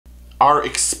Are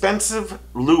expensive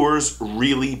lures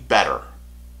really better?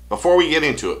 Before we get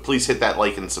into it, please hit that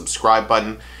like and subscribe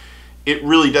button. It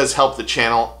really does help the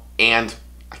channel, and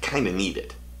I kind of need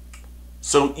it.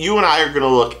 So you and I are going to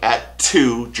look at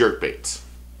two jerkbaits.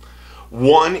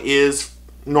 One is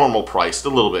normal priced, a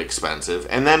little bit expensive,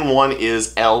 and then one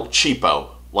is El Cheapo,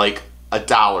 like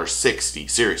 $1.60.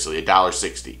 Seriously,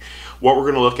 $1.60. What we're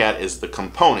going to look at is the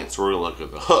components. We're going to look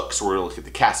at the hooks. We're going to look at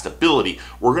the castability.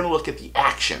 We're going to look at the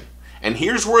action. And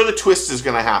here's where the twist is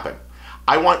going to happen.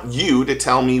 I want you to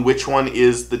tell me which one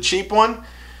is the cheap one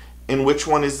and which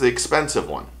one is the expensive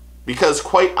one. Because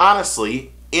quite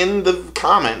honestly, in the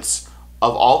comments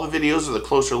of all the videos of the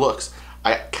closer looks,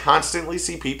 I constantly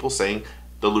see people saying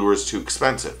the lure is too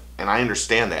expensive. And I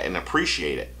understand that and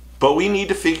appreciate it. But we need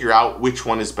to figure out which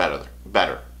one is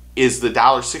better. Is the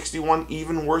 $1.60 one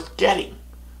even worth getting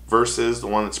versus the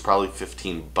one that's probably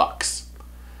 15 bucks?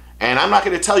 And I'm not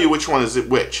going to tell you which one is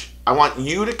which. I want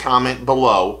you to comment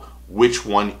below which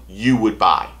one you would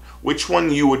buy, which one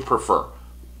you would prefer,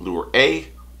 lure A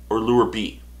or lure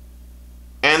B.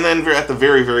 And then at the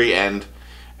very, very end,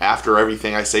 after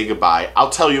everything I say goodbye, I'll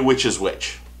tell you which is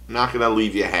which. I'm not going to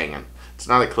leave you hanging. It's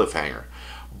not a cliffhanger.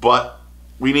 But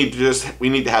we need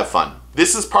to have fun.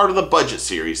 This is part of the budget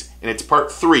series, and it's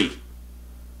part 3.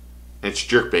 And it's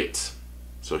jerkbaits.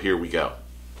 So here we go.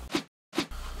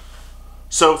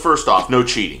 So first off, no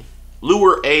cheating.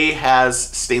 Lure A has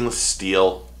stainless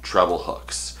steel treble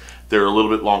hooks. They're a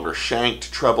little bit longer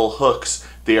shanked treble hooks.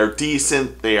 They are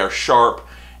decent, they are sharp,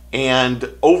 and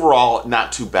overall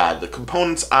not too bad. The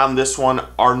components on this one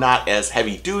are not as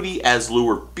heavy duty as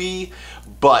lure B,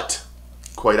 but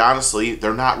quite honestly,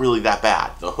 they're not really that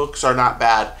bad. The hooks are not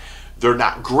bad. They're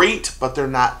not great, but they're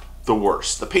not the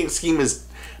worst. The paint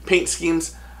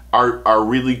schemes are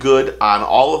really good on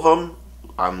all of them,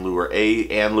 on lure A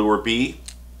and lure B,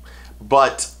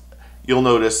 but you'll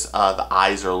notice the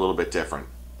eyes are a little bit different.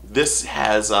 This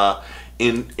has,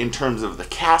 in terms of the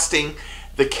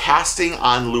casting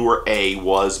on lure A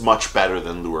was much better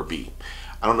than lure B.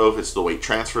 I don't know if it's the weight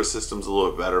transfer system's a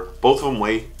little bit better. Both of them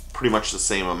weigh pretty much the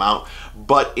same amount,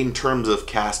 but in terms of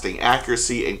casting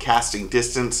accuracy and casting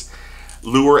distance,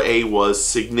 lure A was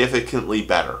significantly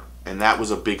better, and that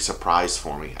was a big surprise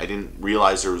for me. I didn't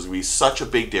realize there was going to be such a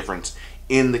big difference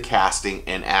in the casting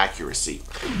and accuracy.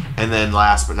 And then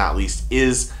last but not least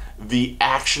is the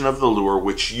action of the lure,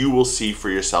 which you will see for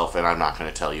yourself, and I'm not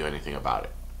going to tell you anything about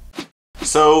it.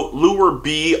 So lure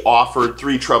B offered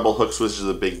 3 treble hooks, which is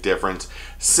a big difference.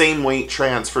 Same weight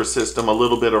transfer system, a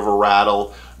little bit of a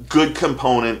rattle, good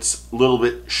components, a little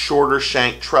bit shorter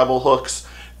shank treble hooks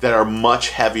that are much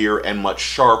heavier and much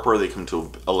sharper. They come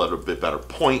to a little bit better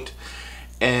point.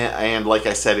 And like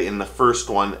I said in the first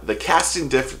one, the casting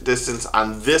distance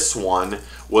on this one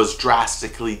was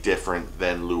drastically different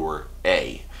than lure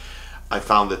A. I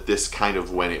found that this kind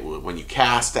of, when you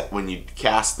cast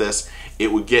this,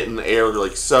 it would get in the air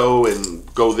like so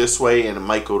and go this way, and it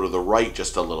might go to the right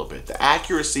just a little bit. The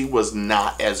accuracy was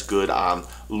not as good on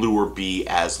lure B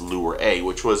as lure A,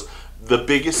 which was the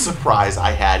biggest surprise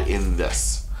I had in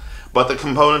this. But the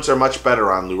components are much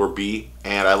better on lure B,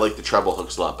 and I like the treble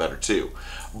hooks a lot better too.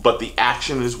 But the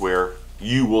action is where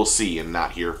you will see and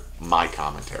not hear my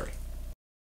commentary.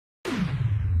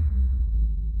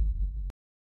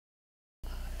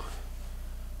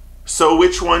 So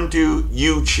which one do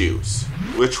you choose?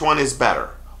 Which one is better?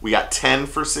 We got 10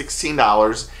 for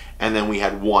 $16, and then we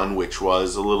had one which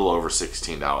was a little over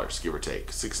 $16, give or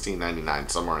take. $16.99,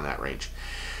 somewhere in that range.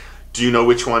 Do you know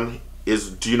which one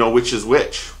is, do you know which is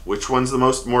which? Which one's the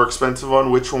more expensive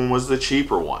one? Which one was the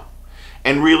cheaper one?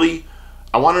 And really,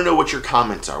 I want to know what your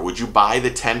comments are. Would you buy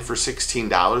the 10 for $16?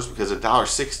 Because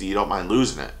 $1.60, you don't mind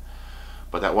losing it.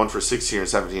 But that one for $16 or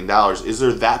 $17, is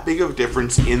there that big of a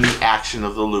difference in the action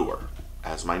of the lure?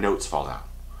 As my notes fall down.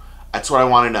 That's what I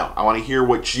want to know. I want to hear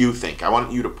what you think. I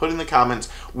want you to put in the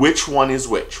comments which one is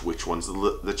which. Which one's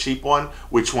the cheap one?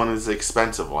 Which one is the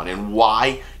expensive one? And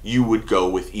why you would go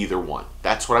with either one.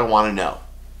 That's what I want to know.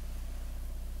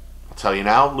 I'll tell you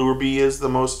now, lure B is the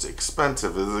most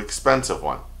expensive. Is the expensive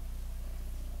one.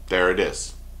 There it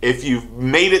is. If you've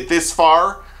made it this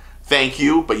far, thank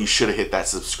you, but you should have hit that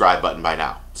subscribe button by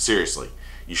now. Seriously,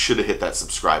 you should have hit that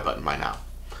subscribe button by now.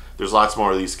 There's lots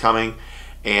more of these coming,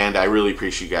 and I really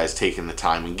appreciate you guys taking the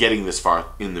time and getting this far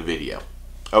in the video.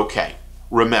 Okay,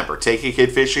 remember, take a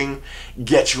kid fishing,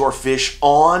 get your fish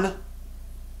on.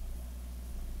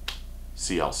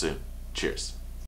 See y'all soon. Cheers.